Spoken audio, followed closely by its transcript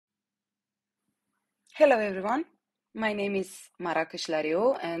Hello everyone, my name is Mara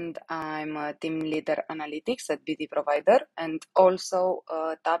Cislariu and I'm a team leader analytics at btProvider and also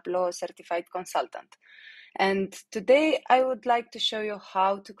a Tableau Certified Consultant. And today I would like to show you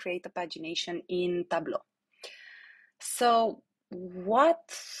how to create a pagination in Tableau. So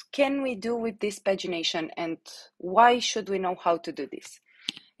what can we do with this pagination and why should we know how to do this?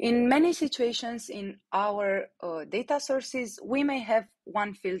 In many situations in our data sources, we may have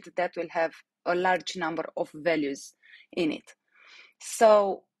one field that will have a large number of values in it.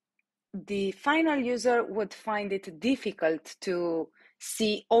 So the final user would find it difficult to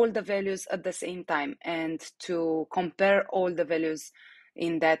see all the values at the same time and to compare all the values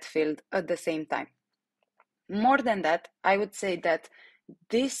in that field at the same time. More than that, I would say that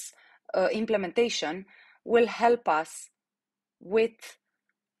this implementation will help us with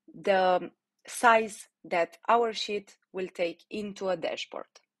the size that our sheet will take into a dashboard.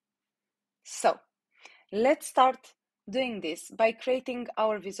 So let's start doing this by creating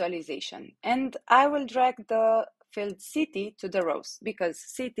our visualization, and I will drag the field city to the rows because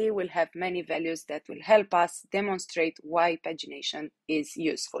city will have many values that will help us demonstrate why pagination is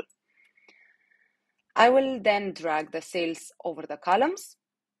useful. I will then drag the sales over the columns.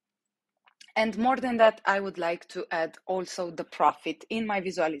 And more than that, I would like to add also the profit in my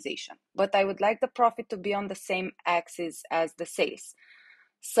visualization, but I would like the profit to be on the same axis as the sales.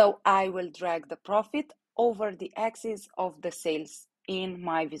 So I will drag the profit over the axis of the sales in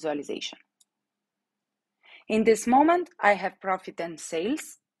my visualization. In this moment, I have profit and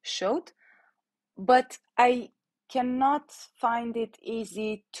sales showed, but I cannot find it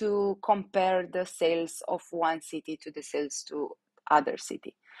easy to compare the sales of one city to the sales to other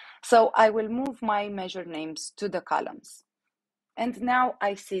city. So I will move my measure names to the columns. And now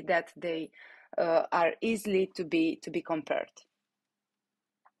I see that they are easily to be compared.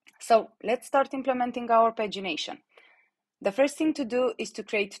 So let's start implementing our pagination. The first thing to do is to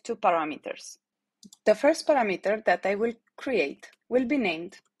create two parameters. The first parameter that I will create will be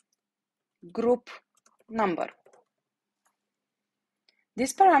named group number.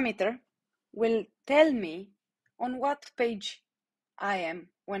 This parameter will tell me on what page I am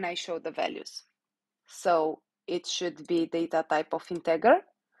when I show the values. So it should be data type of integer.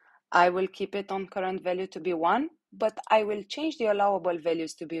 I will keep it on current value to be 1, but I will change the allowable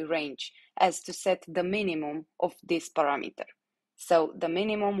values to be range as to set the minimum of this parameter. So the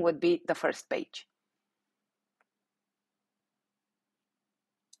minimum would be the first page.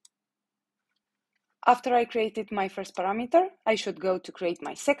 After I created my first parameter, I should go to create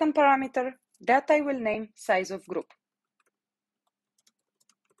my second parameter that I will name size of group.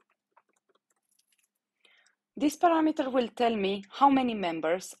 This parameter will tell me how many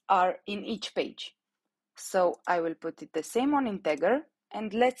members are in each page. So I will put it the same on integer,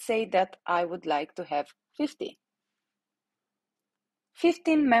 and let's say that I would like to have 50.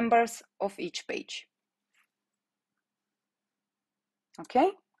 15 members of each page.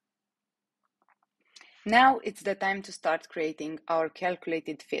 Okay? Now it's the time to start creating our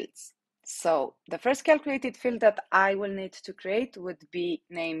calculated fields. So the first calculated field that I will need to create would be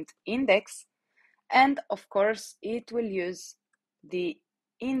named index, and of course it will use the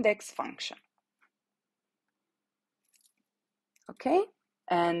index function. Okay,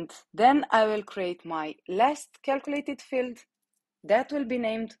 and then I will create my last calculated field that will be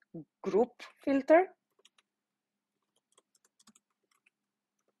named group filter.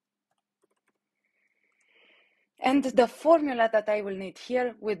 And the formula that I will need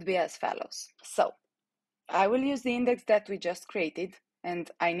here would be as follows. So I will use the index that we just created,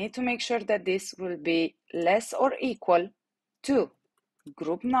 and I need to make sure that this will be less or equal to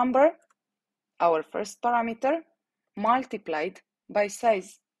group number, our first parameter, multiplied by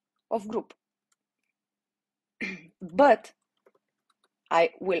size of group. But I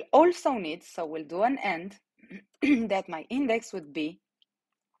will also need, so we'll do an AND, that my index would be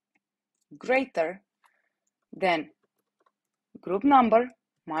greater than group number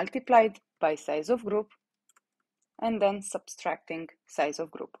multiplied by size of group, and then subtracting size of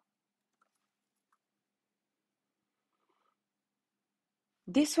group.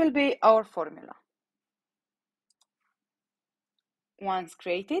 This will be our formula. Once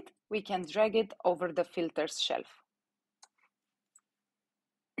created, we can drag it over the filters shelf.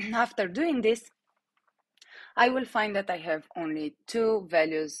 After doing this, I will find that I have only two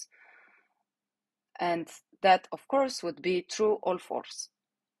values, and that of course would be true or false.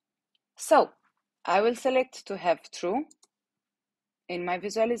 So I will select to have true in my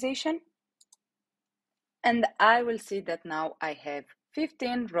visualization, and I will see that now I have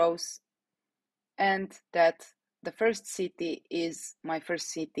 15 rows and that the first city is my first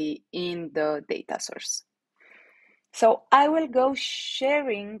city in the data source. So I will go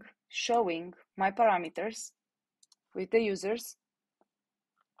showing my parameters with the users.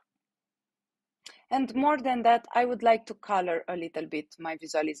 And more than that, I would like to color a little bit my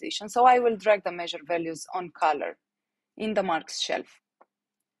visualization. So I will drag the measure values on color in the marks shelf.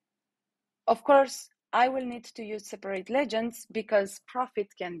 Of course, I will need to use separate legends because profit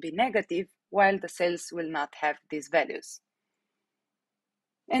can be negative while the sales will not have these values.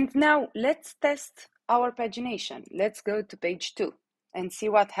 And now let's test our pagination. Let's go to page 2 and see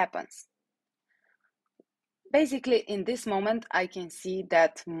what happens. Basically, in this moment, I can see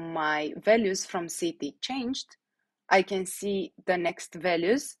that my values from city changed. I can see the next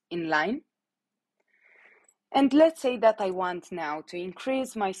values in line. And let's say that I want now to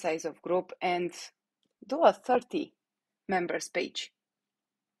increase my size of group and do a 30 members page.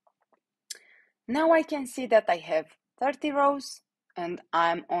 Now I can see that I have 30 rows and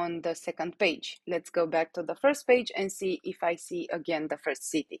I'm on the second page. Let's go back to the first page and see if I see again the first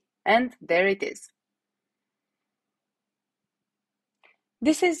city. And there it is.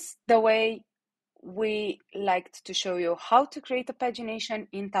 This is the way we liked to show you how to create a pagination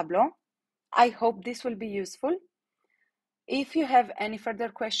in Tableau. I hope this will be useful. If you have any further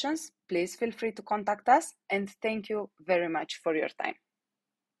questions, please feel free to contact us, and thank you very much for your time.